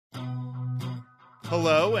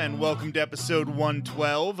Hello and welcome to episode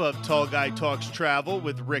 112 of Tall Guy Talks Travel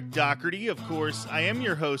with Rick Doherty. Of course, I am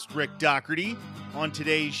your host, Rick Doherty. On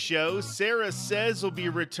today's show, Sarah Says will be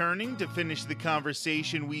returning to finish the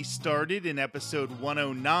conversation we started in episode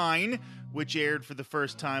 109, which aired for the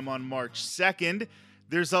first time on March 2nd.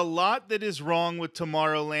 There's a lot that is wrong with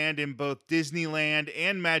Tomorrowland in both Disneyland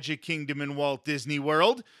and Magic Kingdom in Walt Disney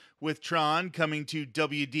World. With Tron coming to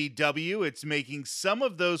WDW, it's making some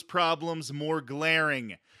of those problems more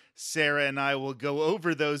glaring. Sarah and I will go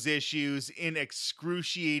over those issues in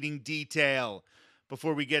excruciating detail.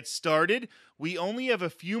 Before we get started, we only have a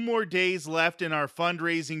few more days left in our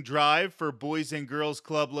fundraising drive for Boys and Girls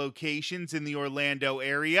Club locations in the Orlando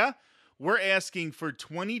area. We're asking for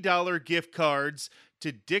 $20 gift cards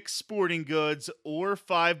to Dick's Sporting Goods or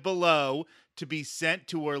Five Below to be sent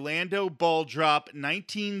to Orlando Ball Drop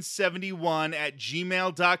 1971 at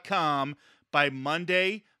gmail.com by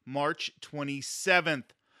Monday, March 27th.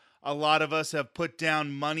 A lot of us have put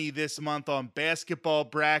down money this month on basketball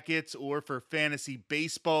brackets or for fantasy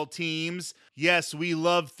baseball teams. Yes, we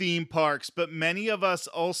love theme parks, but many of us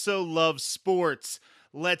also love sports.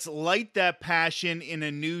 Let's light that passion in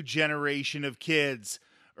a new generation of kids.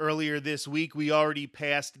 Earlier this week, we already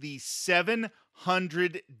passed the $700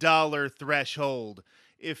 threshold.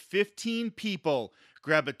 If 15 people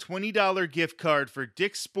grab a $20 gift card for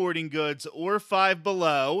Dick's Sporting Goods or Five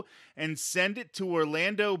Below and send it to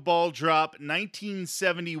Orlando Ball Drop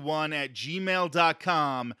 1971 at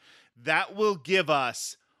gmail.com, that will give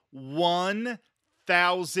us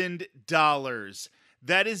 $1,000.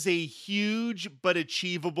 That is a huge but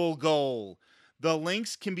achievable goal. The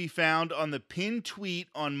links can be found on the pinned tweet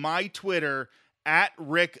on my Twitter at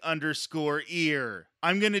Rick_ear.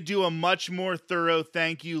 I'm going to do a much more thorough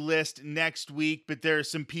thank you list next week, but there are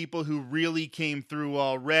some people who really came through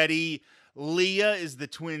already. Leah is the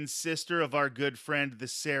twin sister of our good friend, the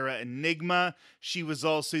Sarah Enigma. She was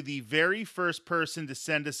also the very first person to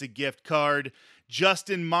send us a gift card.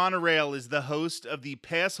 Justin Monorail is the host of the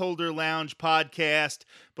Passholder Lounge podcast,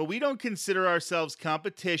 but we don't consider ourselves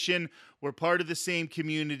competition. We're part of the same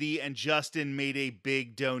community, and Justin made a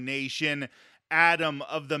big donation. Adam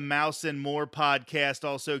of the Mouse and More podcast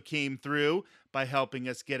also came through by helping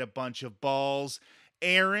us get a bunch of balls.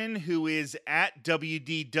 Aaron, who is at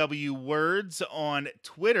WDW Words on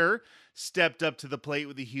Twitter, stepped up to the plate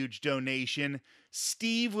with a huge donation.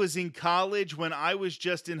 Steve was in college when I was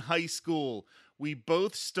just in high school. We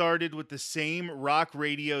both started with the same rock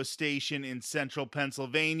radio station in central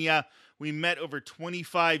Pennsylvania. We met over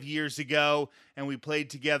 25 years ago, and we played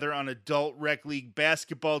together on adult rec league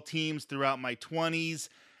basketball teams throughout my 20s.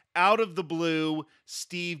 Out of the blue,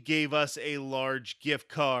 Steve gave us a large gift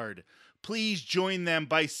card. Please join them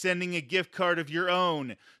by sending a gift card of your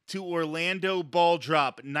own to Orlando Ball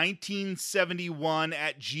Drop 1971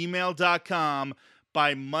 at gmail.com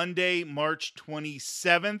by Monday, March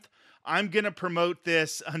 27th. I'm going to promote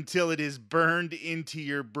this until it is burned into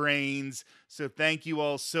your brains. So thank you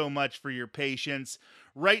all so much for your patience.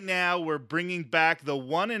 Right now, we're bringing back the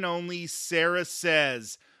one and only Sarah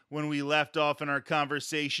Says. When we left off in our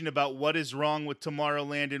conversation about what is wrong with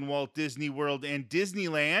Tomorrowland in Walt Disney World and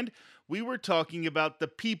Disneyland, we were talking about the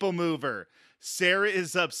People Mover. Sarah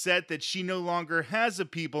is upset that she no longer has a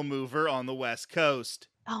People Mover on the West Coast.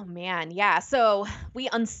 Oh, man. Yeah. So we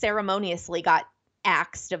unceremoniously got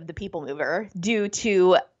axed of the People Mover due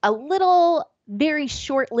to a little very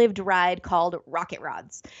short-lived ride called Rocket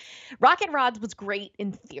Rods. Rocket Rods was great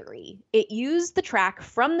in theory. It used the track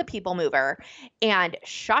from the People Mover and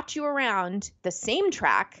shot you around the same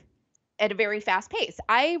track at a very fast pace.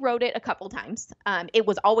 I rode it a couple times. It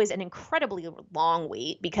was always an incredibly long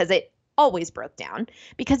wait because it always broke down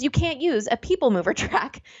because you can't use a People Mover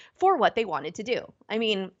track for what they wanted to do. I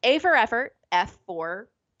mean, A for effort, F for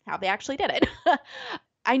how they actually did it.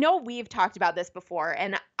 I know we've talked about this before,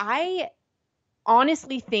 and I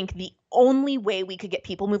honestly think the only way we could get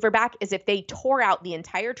People Mover back is if they tore out the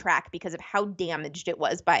entire track because of how damaged it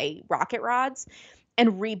was by Rocket Rods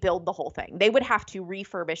and rebuild the whole thing. They would have to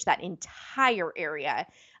refurbish that entire area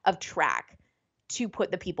of track to put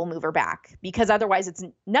the People Mover back because otherwise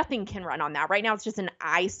nothing can run on that. Right now it's just an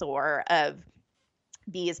eyesore of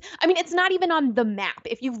these. I mean, it's not even on the map.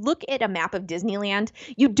 If you look at a map of Disneyland,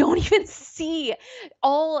 you don't even see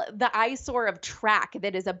all the eyesore of track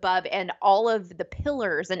that is above and all of the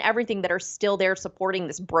pillars and everything that are still there supporting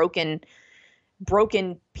this broken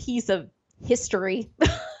piece of history.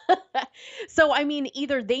 So, I mean,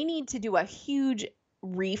 either they need to do a huge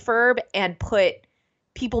refurb and put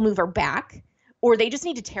People Mover back, or they just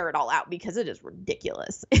need to tear it all out because it is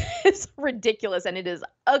ridiculous. It's ridiculous and it is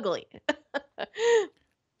ugly.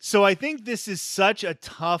 So I think this is such a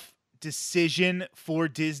tough decision for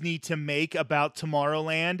Disney to make about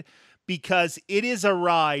Tomorrowland because it is a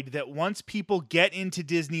ride that once people get into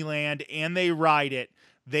Disneyland and they ride it,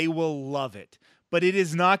 they will love it. But it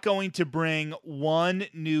is not going to bring one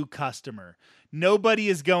new customer. Nobody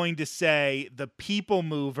is going to say the people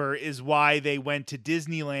mover is why they went to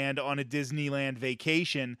Disneyland on a Disneyland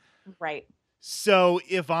vacation. Right. So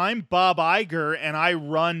if I'm Bob Iger and I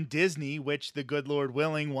run Disney, which the good Lord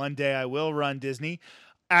willing, one day I will run Disney.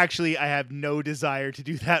 Actually, I have no desire to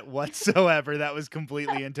do that whatsoever. That was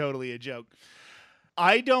completely and totally a joke.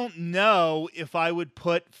 I don't know if I would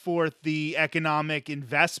put forth the economic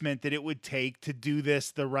investment that it would take to do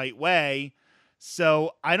this the right way.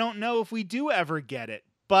 So I don't know if we do ever get it,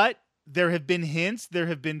 but there have been hints, there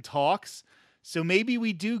have been talks. So maybe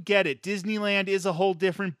we do get it. Disneyland is a whole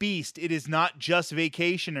different beast. It is not just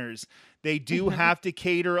vacationers. They do have to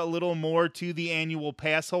cater a little more to the annual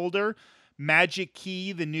pass holder. Magic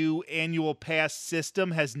Key, the new annual pass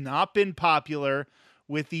system, has not been popular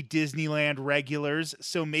with the Disneyland regulars.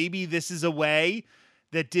 So maybe this is a way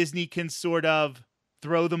that Disney can sort of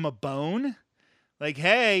throw them a bone. Like,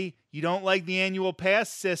 hey, you don't like the annual pass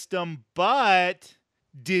system, but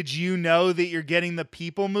did you know that you're getting the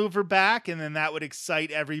people mover back? And then that would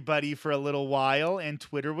excite everybody for a little while and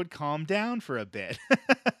Twitter would calm down for a bit.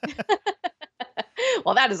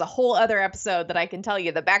 Well, that is a whole other episode that I can tell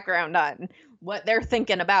you the background on what they're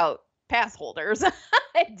thinking about pass holders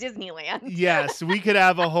at Disneyland. Yes, we could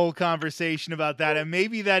have a whole conversation about that. And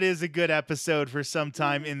maybe that is a good episode for some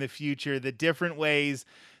time in the future. The different ways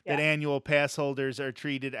that annual pass holders are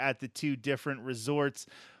treated at the two different resorts.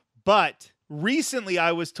 But recently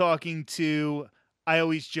I was talking to, I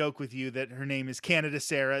always joke with you that her name is Canada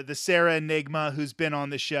Sarah, the Sarah Enigma who's been on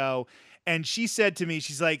the show. And she said to me,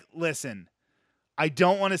 she's like, listen, I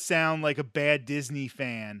don't want to sound like a bad Disney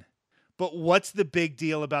fan, but what's the big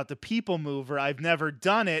deal about the people mover? I've never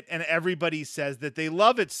done it. And everybody says that they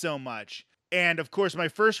love it so much. And of course, my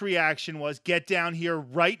first reaction was get down here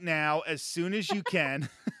right now as soon as you can.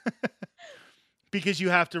 Because you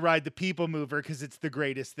have to ride the people mover because it's the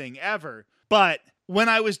greatest thing ever. But when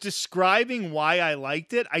I was describing why I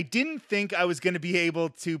liked it, I didn't think I was going to be able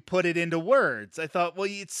to put it into words. I thought, well,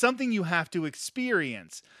 it's something you have to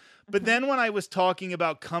experience. But then when I was talking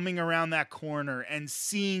about coming around that corner and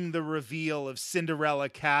seeing the reveal of Cinderella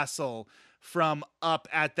Castle from up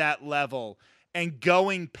at that level and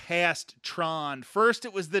going past Tron, first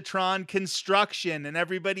it was the Tron construction and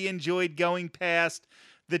everybody enjoyed going past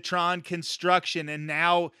the Tron construction, and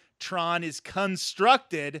now Tron is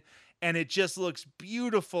constructed and it just looks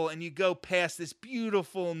beautiful, and you go past this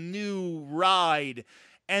beautiful new ride,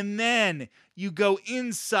 and then you go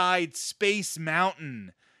inside Space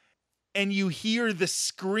Mountain and you hear the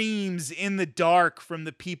screams in the dark from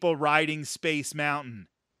the people riding Space Mountain.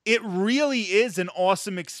 It really is an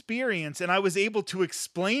awesome experience, and I was able to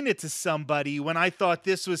explain it to somebody when I thought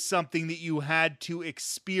this was something that you had to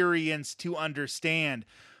experience to understand.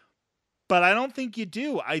 But I don't think you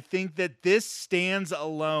do. I think that this stands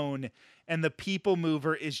alone, and the People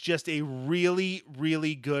Mover is just a really,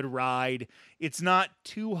 really good ride. It's not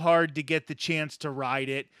too hard to get the chance to ride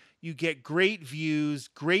it. You get great views,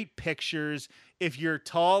 great pictures. If you're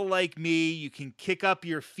tall like me, you can kick up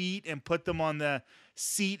your feet and put them on the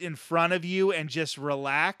seat in front of you and just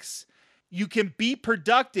relax. You can be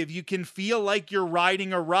productive. You can feel like you're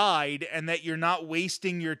riding a ride and that you're not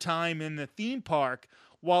wasting your time in the theme park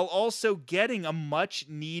while also getting a much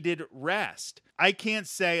needed rest. I can't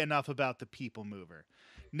say enough about the People Mover.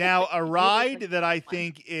 Now, a ride that I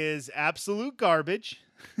think is absolute garbage,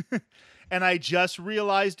 and I just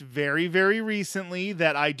realized very, very recently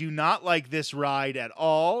that I do not like this ride at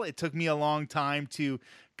all. It took me a long time to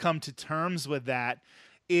come to terms with that,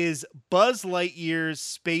 is Buzz Lightyear's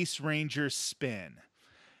Space Ranger Spin.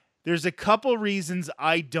 There's a couple reasons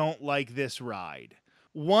I don't like this ride.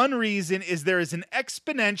 One reason is there is an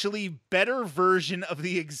exponentially better version of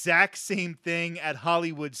the exact same thing at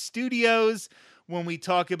Hollywood Studios. When we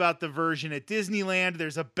talk about the version at Disneyland,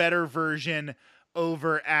 there's a better version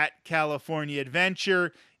over at California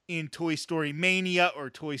Adventure in Toy Story Mania or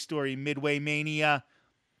Toy Story Midway Mania.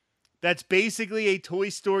 That's basically a Toy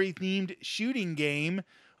Story themed shooting game,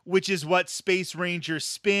 which is what Space Ranger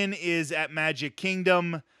Spin is at Magic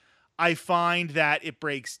Kingdom. I find that it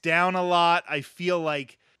breaks down a lot. I feel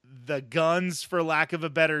like the guns, for lack of a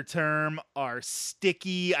better term, are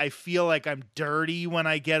sticky. I feel like I'm dirty when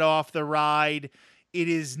I get off the ride. It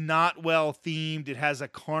is not well themed. It has a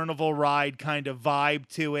carnival ride kind of vibe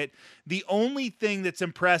to it. The only thing that's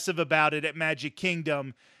impressive about it at Magic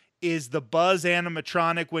Kingdom is the Buzz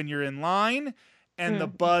animatronic when you're in line and the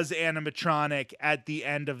Buzz animatronic at the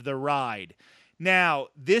end of the ride. Now,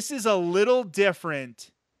 this is a little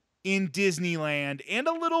different in Disneyland and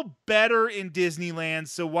a little better in Disneyland.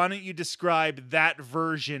 So why don't you describe that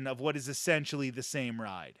version of what is essentially the same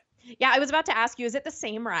ride? Yeah, I was about to ask you, is it the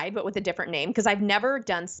same ride but with a different name? Because I've never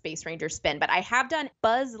done Space Ranger Spin, but I have done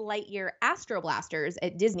Buzz Lightyear Astro Blasters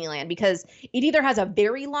at Disneyland because it either has a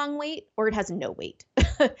very long wait or it has no wait.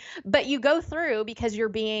 But you go through because you're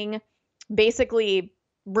being basically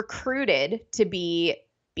recruited to be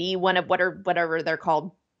one of whatever they're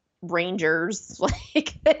called, rangers,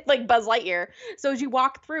 like Buzz Lightyear. So as you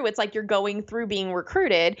walk through, it's like you're going through being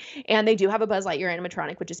recruited, and they do have a Buzz Lightyear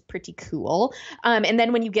animatronic, which is pretty cool. And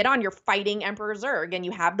then when you get on, you're fighting Emperor Zurg, and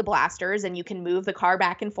you have the blasters, and you can move the car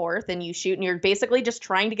back and forth, and you shoot, and you're basically just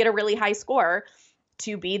trying to get a really high score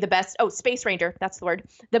to be the best. Oh, Space Ranger, that's the word.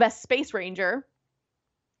 The best Space Ranger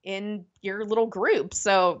in your little group.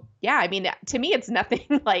 So yeah, I mean, to me, it's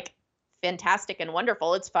nothing like fantastic and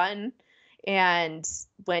wonderful. It's fun. And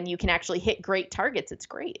when you can actually hit great targets, it's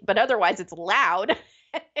great. But otherwise, it's loud.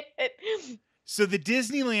 So the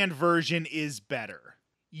Disneyland version is better.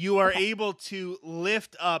 You are able to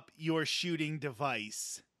lift up your shooting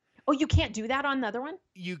device. Oh, you can't do that on the other one?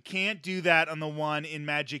 You can't do that on the one in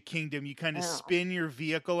Magic Kingdom. You kind of spin your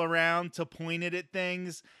vehicle around to point it at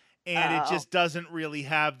things, and it just doesn't really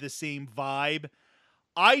have the same vibe.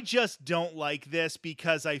 I just don't like this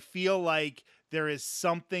because I feel like there is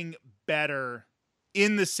something better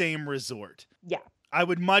in the same resort. Yeah. I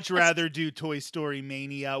would much rather do Toy Story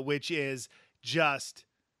Mania, which is just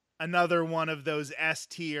another one of those S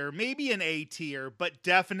tier, maybe an A tier, but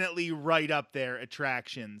definitely right up there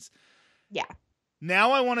attractions. Yeah.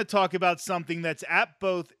 Now I want to talk about something that's at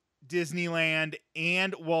both Disneyland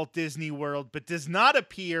and Walt Disney World, but does not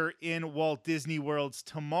appear in Walt Disney World's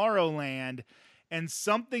Tomorrowland, and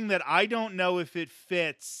something that I don't know if it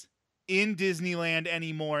fits in Disneyland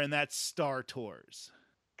anymore, and that's Star Tours.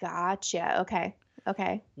 Gotcha.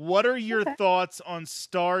 Okay. What are your thoughts on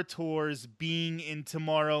Star Tours being in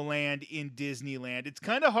Tomorrowland in Disneyland? It's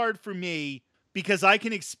kind of hard for me because I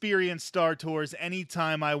can experience Star Tours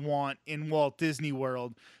anytime I want in Walt Disney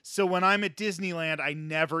World. So when I'm at Disneyland, I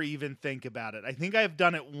never even think about it. I think I've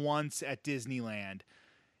done it once at Disneyland.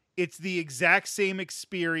 It's the exact same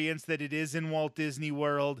experience that it is in Walt Disney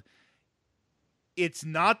World. It's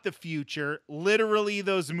not the future. Literally,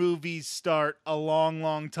 those movies start a long,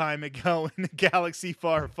 long time ago in a galaxy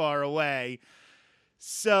far, far away.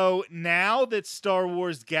 So now that Star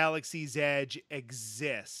Wars Galaxy's Edge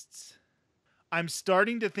exists, I'm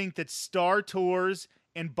starting to think that Star Tours,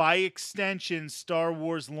 and by extension, Star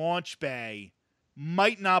Wars Launch Bay,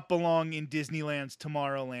 might not belong in Disneyland's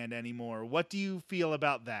Tomorrowland anymore. What do you feel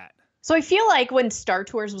about that? So I feel like when Star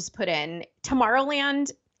Tours was put in,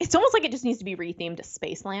 Tomorrowland, it's almost like it just needs to be rethemed to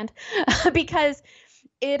Spaceland because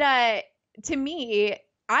it, to me,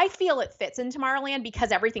 I feel it fits in Tomorrowland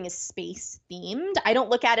because everything is space themed. I don't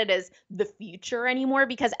look at it as the future anymore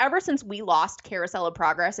because ever since we lost Carousel of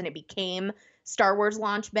Progress and it became Star Wars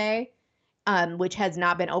Launch Bay, which has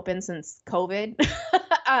not been open since COVID,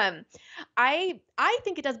 I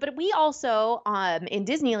think it does. But we also in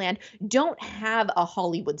Disneyland don't have a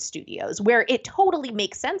Hollywood Studios where it totally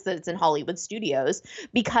makes sense that it's in Hollywood Studios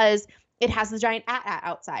because it has the giant AT-AT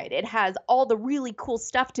outside. It has all the really cool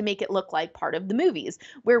stuff to make it look like part of the movies,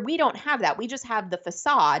 where we don't have that. We just have the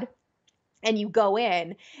facade, and you go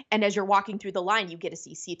in, and as you're walking through the line, you get to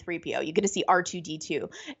see C-3PO, you get to see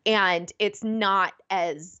R2-D2, and it's not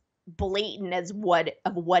as blatant as what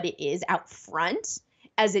it is out front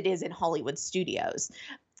as it is in Hollywood Studios.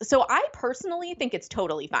 So I personally think it's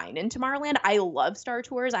totally fine in Tomorrowland. I love Star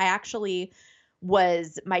Tours. I actually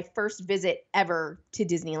was my first visit ever to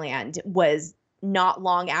Disneyland was not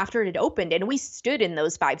long after it had opened, and we stood in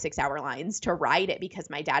those 5-6 hour lines to ride it because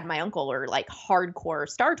my dad and my uncle are like hardcore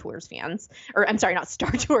Star Tours fans, or I'm sorry, not Star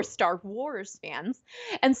Tours, Star Wars fans.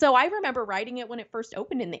 And so I remember riding it when it first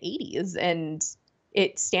opened in the 80s and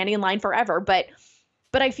it standing in line forever. But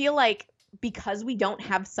I feel like because we don't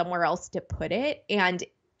have somewhere else to put it, and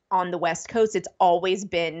on the West Coast, it's always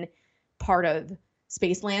been part of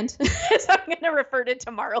Spaceland. So I'm going to refer to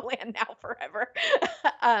Tomorrowland now forever.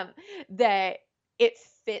 That it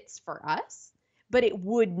fits for us, but it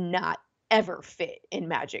would not ever fit in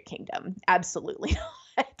Magic Kingdom. Absolutely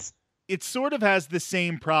not. It sort of has the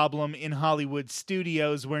same problem in Hollywood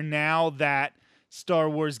Studios, where now that Star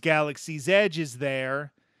Wars Galaxy's Edge is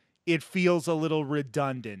there, it feels a little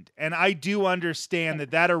redundant. And I do understand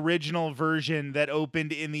that original version that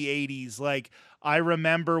opened in the 80s, like I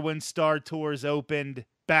remember when Star Tours opened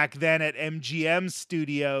back then at MGM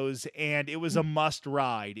Studios, and it was a must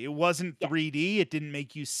ride. It wasn't Yes. 3D. It didn't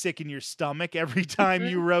make you sick in your stomach every time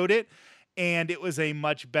you Mhm. rode it. And it was a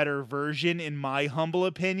much better version, in my humble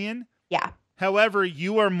opinion. Yeah. However,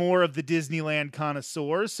 you are more of the Disneyland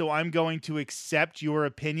connoisseur, so I'm going to accept your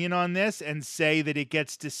opinion on this and say that it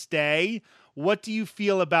gets to stay. What do you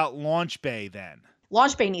feel about Launch Bay then?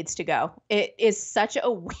 Launch Bay needs to go. It is such a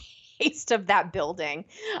waste of that building.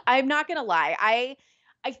 I'm not gonna lie.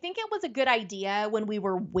 I think it was a good idea when we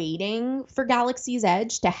were waiting for Galaxy's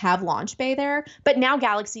Edge to have Launch Bay there, but now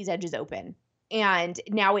Galaxy's Edge is open. And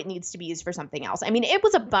now it needs to be used for something else. I mean, it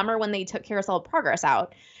was a bummer when they took Carousel of Progress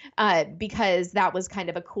out, because that was kind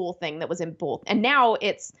of a cool thing that was in both. And now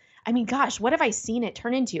it's, I mean, gosh, what have I seen it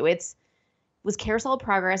turn into? Was Carousel of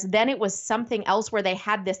Progress. Then it was something else where they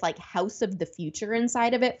had this like House of the Future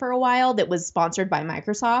inside of it for a while that was sponsored by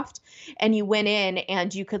Microsoft. And you went in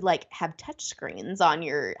and you could like have touch screens on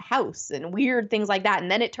your house and weird things like that.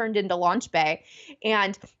 And then it turned into Launch Bay.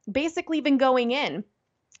 And basically been going in.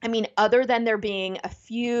 I mean, other than there being a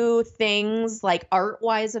few things like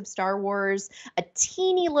art-wise of Star Wars, a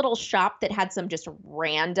teeny little shop that had some just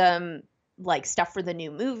random like stuff for the new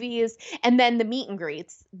movies, and then the meet and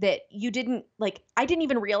greets that you didn't like. I didn't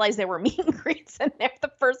even realize there were meet and greets in there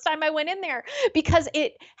the first time I went in there, because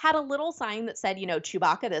it had a little sign that said, you know,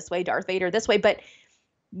 Chewbacca this way, Darth Vader this way, but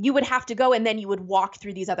you would have to go and then you would walk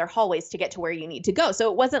through these other hallways to get to where you need to go. So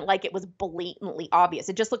it wasn't like it was blatantly obvious.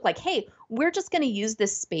 It just looked like, hey, we're just going to use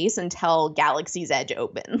this space until Galaxy's Edge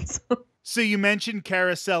opens. So you mentioned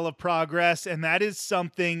Carousel of Progress, and that is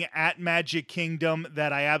something at Magic Kingdom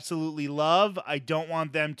that I absolutely love. I don't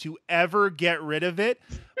want them to ever get rid of it,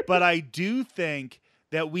 but I do think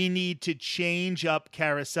that we need to change up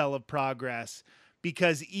Carousel of Progress,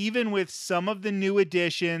 because even with some of the new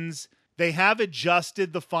additions, they have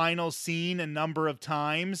adjusted the final scene a number of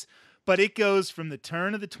times, but it goes from the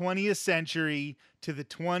turn of the 20th century to the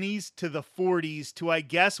 20s to the 40s to, I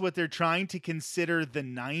guess, what they're trying to consider the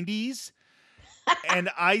 90s. And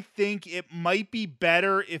I think it might be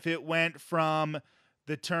better if it went from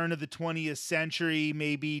the turn of the 20th century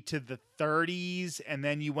maybe to the 30s, and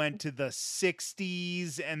then you went to the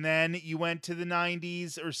 60s, and then you went to the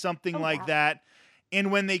 90s or something like that.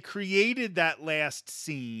 And when they created that last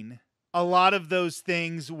scene, a lot of those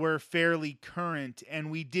things were fairly current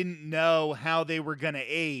and we didn't know how they were going to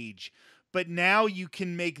age. But now you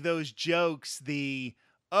can make those jokes,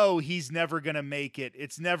 oh, he's never going to make it,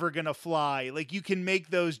 it's never going to fly. Like, you can make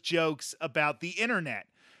those jokes about the internet,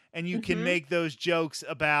 and you can make those jokes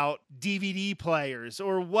about DVD players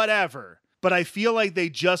or whatever. But I feel like they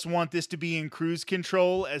just want this to be in cruise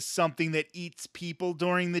control as something that eats people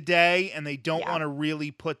during the day, and they don't want to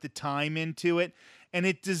really put the time into it. And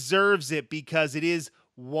it deserves it because it is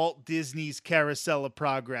Walt Disney's Carousel of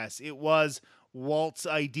Progress. It was Walt's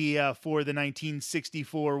idea for the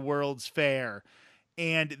 1964 World's Fair,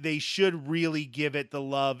 and they should really give it the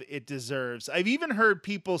love it deserves. I've even heard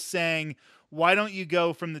people saying, why don't you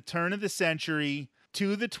go from the turn of the century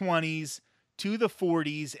to the 20s to the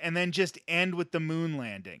 40s and then just end with the moon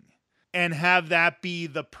landing and have that be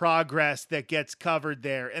the progress that gets covered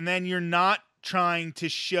there? And then you're not trying to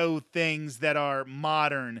show things that are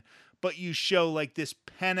modern, but you show like this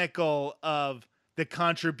pinnacle of the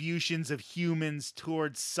contributions of humans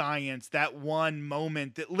towards science, that one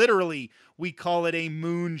moment that literally we call it a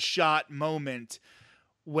moonshot moment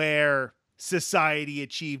where society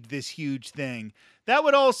achieved this huge thing. That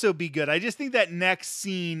would also be good. I just think that next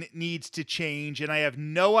scene needs to change, and I have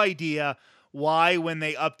no idea why, when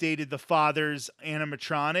they updated the father's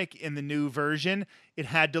animatronic in the new version, it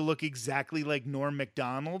had to look exactly like Norm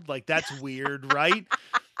Macdonald. Like, that's weird, right?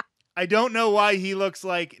 I don't know why he looks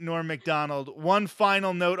like Norm Macdonald. One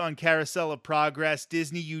final note on Carousel of Progress.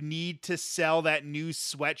 Disney, you need to sell that new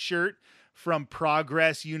sweatshirt from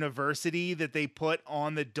Progress University that they put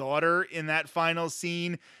on the daughter in that final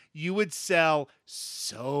scene. You would sell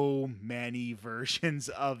so many versions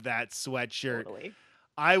of that sweatshirt. Totally.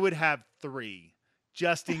 I would have 3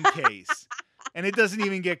 just in case. And it doesn't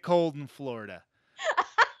even get cold in Florida.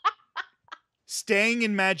 Staying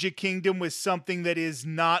in Magic Kingdom with something that is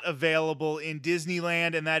not available in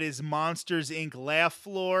Disneyland, and that is Monsters, Inc. Laugh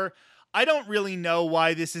Floor. I don't really know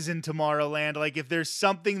why this is in Tomorrowland. Like, if there's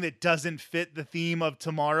something that doesn't fit the theme of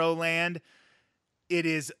Tomorrowland, it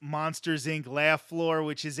is Monsters, Inc. Laugh Floor,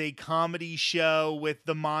 which is a comedy show with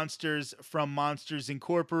the monsters from Monsters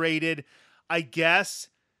Incorporated. I guess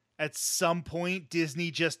at some point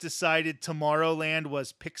Disney just decided Tomorrowland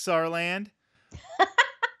was Pixar Land.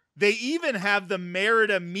 They even have the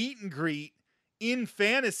Merida meet and greet in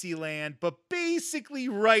Fantasyland, but basically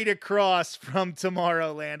right across from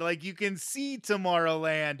Tomorrowland. Like you can see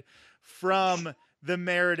Tomorrowland from the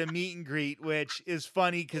Merida meet and greet, which is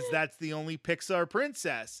funny because that's the only Pixar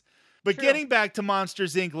princess. But True. getting back to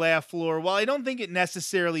Monsters Inc. Laugh Floor, while I don't think it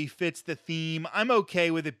necessarily fits the theme, I'm okay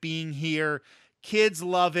with it being here. Kids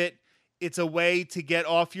love it. It's a way to get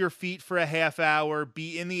off your feet for a half hour,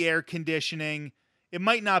 be in the air conditioning. It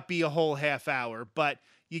might not be a whole half hour, but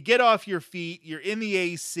you get off your feet, you're in the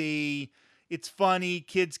AC. It's funny.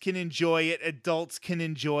 Kids can enjoy it. Adults can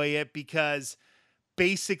enjoy it because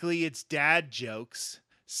basically it's dad jokes.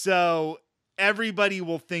 So everybody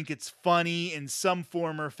will think it's funny in some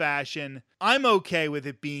form or fashion. I'm okay with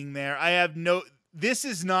it being there. This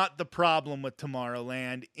is not the problem with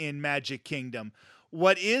Tomorrowland in Magic Kingdom.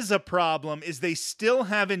 What is a problem is they still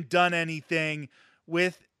haven't done anything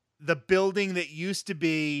with the building that used to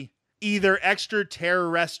be either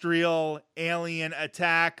extraterrestrial alien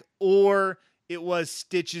attack or it was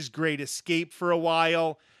Stitch's Great Escape for a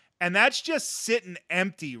while. And that's just sitting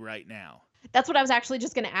empty right now. That's what I was actually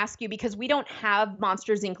just going to ask you, because we don't have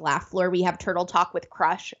Monsters Inc. Laugh Floor. We have Turtle Talk with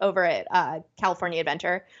Crush over at California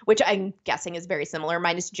Adventure, which I'm guessing is very similar,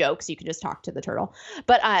 minus jokes. You can just talk to the turtle.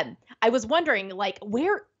 But I was wondering, like,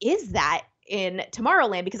 where is that in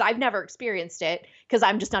Tomorrowland? Because I've never experienced it because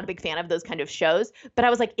I'm just not a big fan of those kind of shows. But I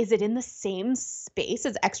was like, is it in the same space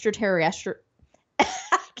as extraterrestrial?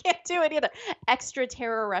 I can't do it either.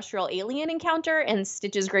 Extraterrestrial alien encounter and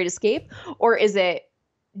Stitch's Great Escape? Or is it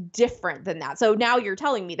different than that? So now you're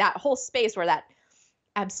telling me that whole space where that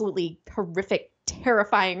absolutely horrific,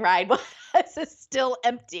 terrifying ride was is still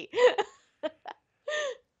empty.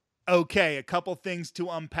 Okay, a couple things to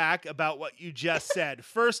unpack about what you just said.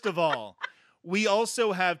 First of all, we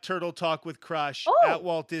also have Turtle Talk with Crush at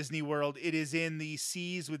Walt Disney World. It is in the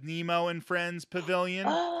Seas with Nemo and Friends pavilion.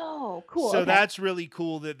 Oh, cool. So okay. That's really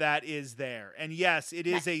cool that is there. And yes, it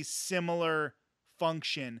is a similar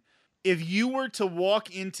function. If you were to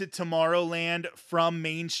walk into Tomorrowland from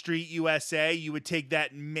Main Street, USA, you would take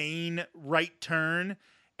that main right turn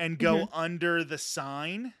and go under the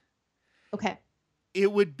sign. Okay.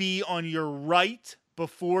 It would be on your right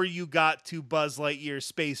before you got to Buzz Lightyear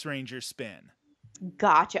Space Ranger Spin.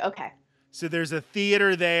 Gotcha. Okay. So there's a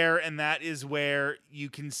theater there, and that is where you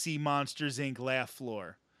can see Monsters, Inc. Laugh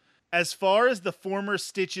Floor. As far as the former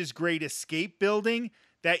Stitch's Great Escape building,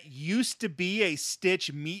 that used to be a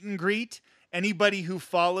Stitch meet and greet. Anybody who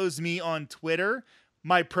follows me on Twitter,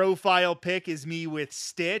 my profile pic is me with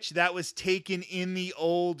Stitch. That was taken in the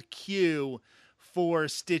old queue for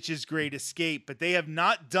Stitch's Great Escape, but they have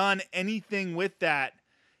not done anything with that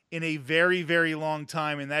in a very, very long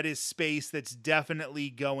time, and that is space that's definitely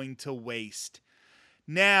going to waste.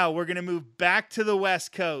 Now, we're going to move back to the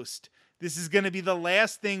West Coast. This is going to be the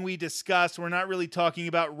last thing we discuss. We're not really talking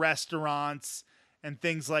about restaurants and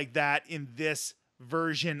things like that in this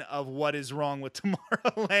version of What is Wrong with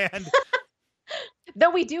Tomorrowland.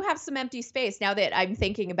 Though we do have some empty space now that I'm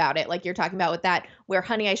thinking about it, like you're talking about with that, where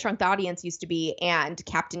Honey, I Shrunk the Audience used to be and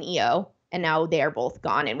Captain EO, and now they are both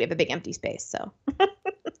gone and we have a big empty space. So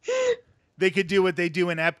they could do what they do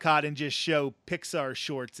in Epcot and just show Pixar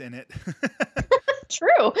shorts in it.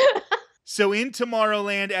 True. So in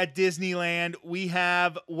Tomorrowland at Disneyland, we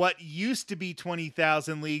have what used to be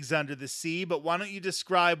 20,000 Leagues Under the Sea, but why don't you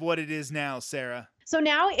describe what it is now, Sarah? So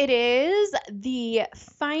now it is the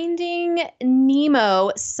Finding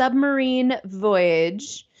Nemo submarine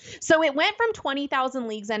voyage. So it went from 20,000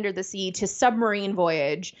 Leagues Under the Sea to Submarine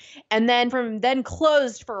Voyage, and then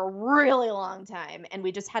closed for a really long time, and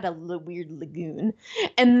we just had a weird lagoon.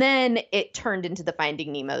 And then it turned into the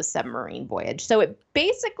Finding Nemo Submarine Voyage. So it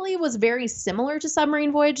basically was very similar to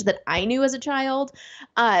Submarine Voyage that I knew as a child,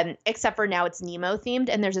 except for now it's Nemo themed,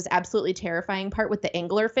 and there's this absolutely terrifying part with the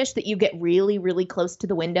anglerfish that you get really, really close to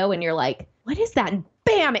the window, and you're like, what is that? And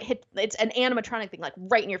bam, it's an animatronic thing, like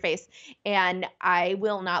right in your face. And I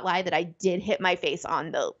will not lie that I did hit my face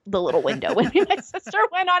on the little window when my sister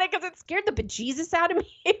went on it, because it scared the bejesus out of me.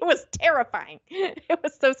 It was terrifying. It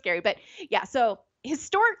was so scary. But yeah, so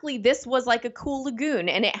historically, this was like a cool lagoon,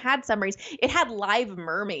 and it had submarines. It had live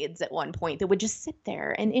mermaids at one point that would just sit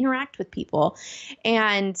there and interact with people.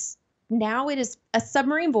 And now it is a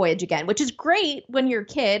submarine voyage again, which is great when you're a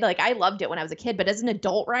kid. Like, I loved it when I was a kid, but as an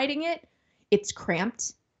adult riding it, it's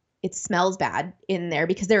cramped. It smells bad in there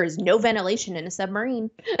because there is no ventilation in a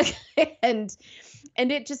submarine. and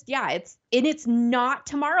it just, yeah, it's not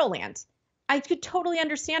Tomorrowland. I could totally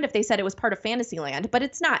understand if they said it was part of Fantasyland, but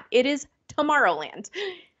it's not. It is Tomorrowland.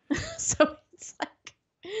 So it's like,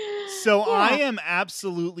 so yeah. I am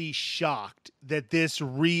absolutely shocked that this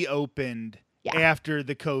reopened Yeah. after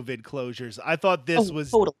the COVID closures. I thought this Oh,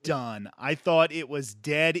 was totally. done. I thought it was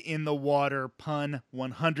dead in the water, pun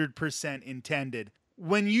 100% intended.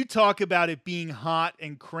 When you talk about it being hot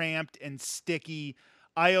and cramped and sticky,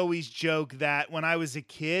 I always joke that when I was a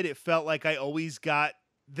kid, it felt like I always got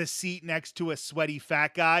the seat next to a sweaty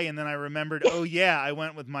fat guy. And then I remembered, oh, yeah, I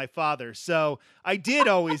went with my father. So I did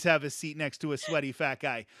always have a seat next to a sweaty fat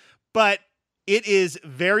guy. But it is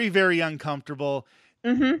very, very uncomfortable.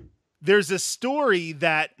 Mm-hmm. There's a story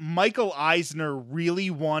that Michael Eisner really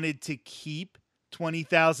wanted to keep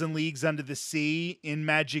 20,000 Leagues Under the Sea in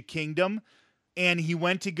Magic Kingdom. And he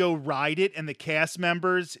went to go ride it, and the cast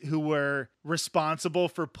members who were responsible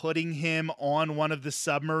for putting him on one of the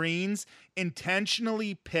submarines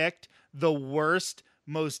intentionally picked the worst,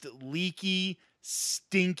 most leaky,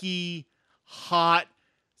 stinky, hot,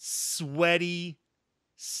 sweaty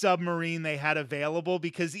submarine they had available,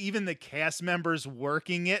 because even the cast members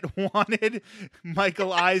working it wanted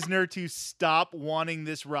Michael Eisner to stop wanting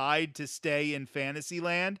this ride to stay in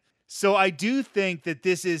Fantasyland. So I do think that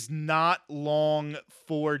this is not long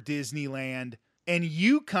for Disneyland. And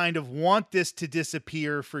you kind of want this to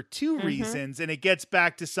disappear for two reasons. And it gets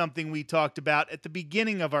back to something we talked about at the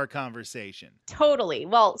beginning of our conversation. Totally.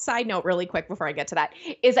 Well, side note really quick before I get to that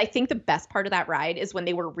is I think the best part of that ride is when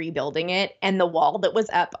they were rebuilding it and the wall that was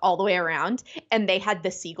up all the way around and they had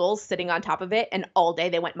the seagulls sitting on top of it and all day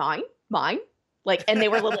they went, mine, mine. Like, and they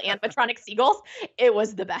were little animatronic seagulls. It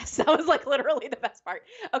was the best. That was like literally the best part.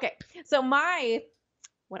 Okay. So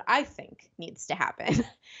what I think needs to happen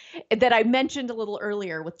that I mentioned a little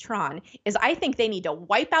earlier with Tron is I think they need to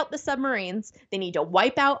wipe out the submarines. They need to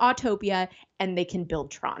wipe out Autopia and they can build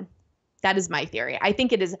Tron. That is my theory. I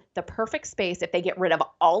think it is the perfect space. If they get rid of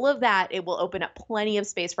all of that, it will open up plenty of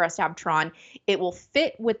space for us to have Tron. It will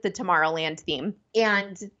fit with the Tomorrowland theme.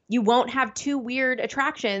 And you won't have two weird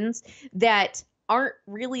attractions that aren't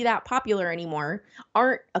really that popular anymore,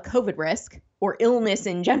 aren't a COVID risk or illness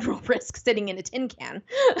in general risk sitting in a tin can.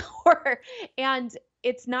 And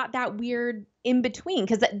it's not that weird in between,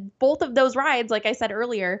 because both of those rides, like I said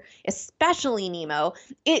earlier, especially Nemo,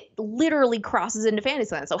 it literally crosses into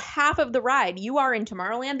Fantasyland. So half of the ride you are in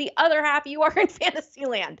Tomorrowland, the other half you are in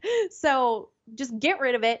Fantasyland. So just get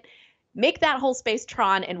rid of it, make that whole space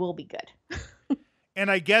Tron, and we'll be good. And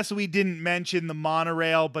I guess we didn't mention the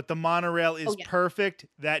monorail, but the monorail is perfect.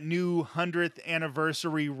 That new 100th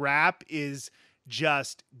anniversary wrap is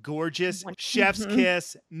just gorgeous. Chef's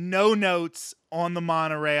kiss, no notes on the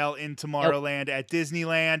monorail in Tomorrowland at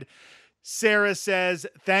Disneyland. Sarah says,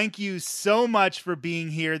 thank you so much for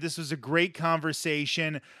being here. This was a great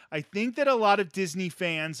conversation. I think that a lot of Disney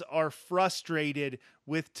fans are frustrated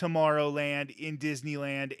with Tomorrowland in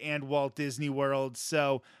Disneyland and Walt Disney World.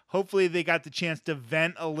 So hopefully they got the chance to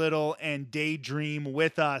vent a little and daydream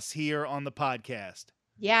with us here on the podcast.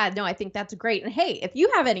 Yeah, no, I think that's great. And hey, if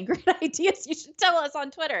you have any great ideas, you should tell us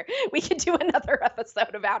on Twitter. We could do another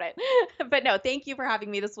episode about it. But no, thank you for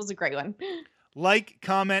having me. This was a great one. Like,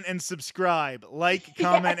 comment, and subscribe. Like,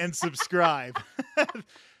 comment, and subscribe.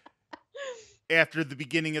 After the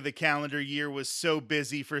beginning of the calendar year was so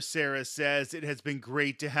busy for Sarah Says, it has been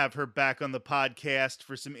great to have her back on the podcast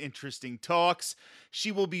for some interesting talks.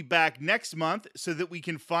 She will be back next month so that we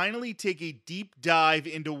can finally take a deep dive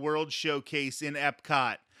into World Showcase in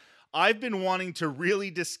Epcot. I've been wanting to really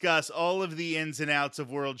discuss all of the ins and outs of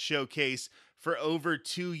World Showcase for over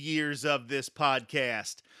 2 years of this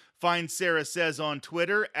podcast. Find Sarah Says on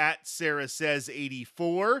Twitter at Sarah Says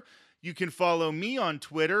 84. You can follow me on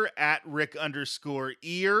Twitter at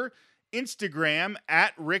Rick_ear, Instagram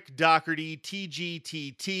at Rick Doherty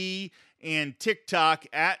TGTT, and TikTok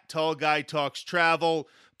at Tall Guy Talks Travel.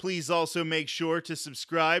 Please also make sure to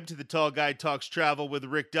subscribe to the Tall Guy Talks Travel with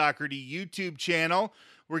Rick Doherty YouTube channel.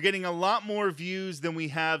 We're getting a lot more views than we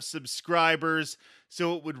have subscribers,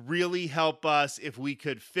 so it would really help us if we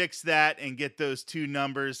could fix that and get those two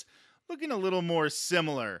numbers looking a little more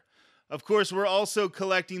similar. Of course, we're also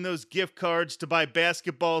collecting those gift cards to buy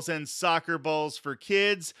basketballs and soccer balls for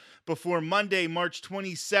kids. Before Monday, March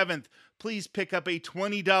 27th, please pick up a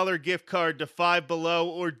 $20 gift card to Five Below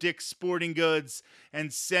or Dick's Sporting Goods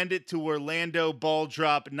and send it to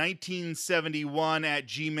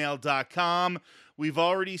OrlandoBallDrop1971@gmail.com. We've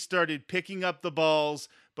already started picking up the balls,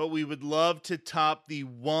 but we would love to top the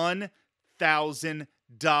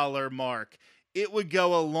 $1,000 mark. It would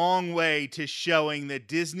go a long way to showing that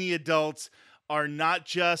Disney adults are not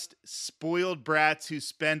just spoiled brats who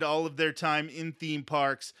spend all of their time in theme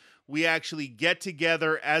parks. We actually get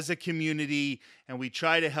together as a community and we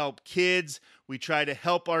try to help kids. We try to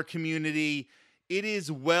help our community. It is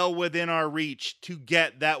well within our reach to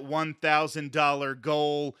get that $1,000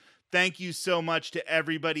 goal. Thank you so much to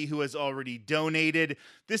everybody who has already donated.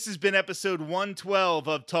 This has been episode 112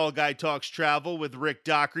 of Tall Guy Talks Travel with Rick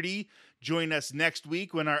Doherty. Join us next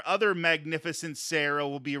week when our other magnificent Sarah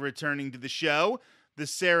will be returning to the show. The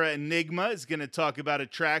Sarah Enigma is going to talk about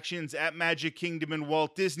attractions at Magic Kingdom and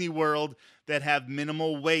Walt Disney World that have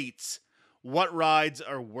minimal waits. What rides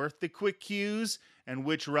are worth the quick queues and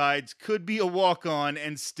which rides could be a walk-on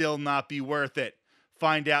and still not be worth it.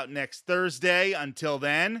 Find out next Thursday. Until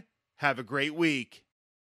then, have a great week.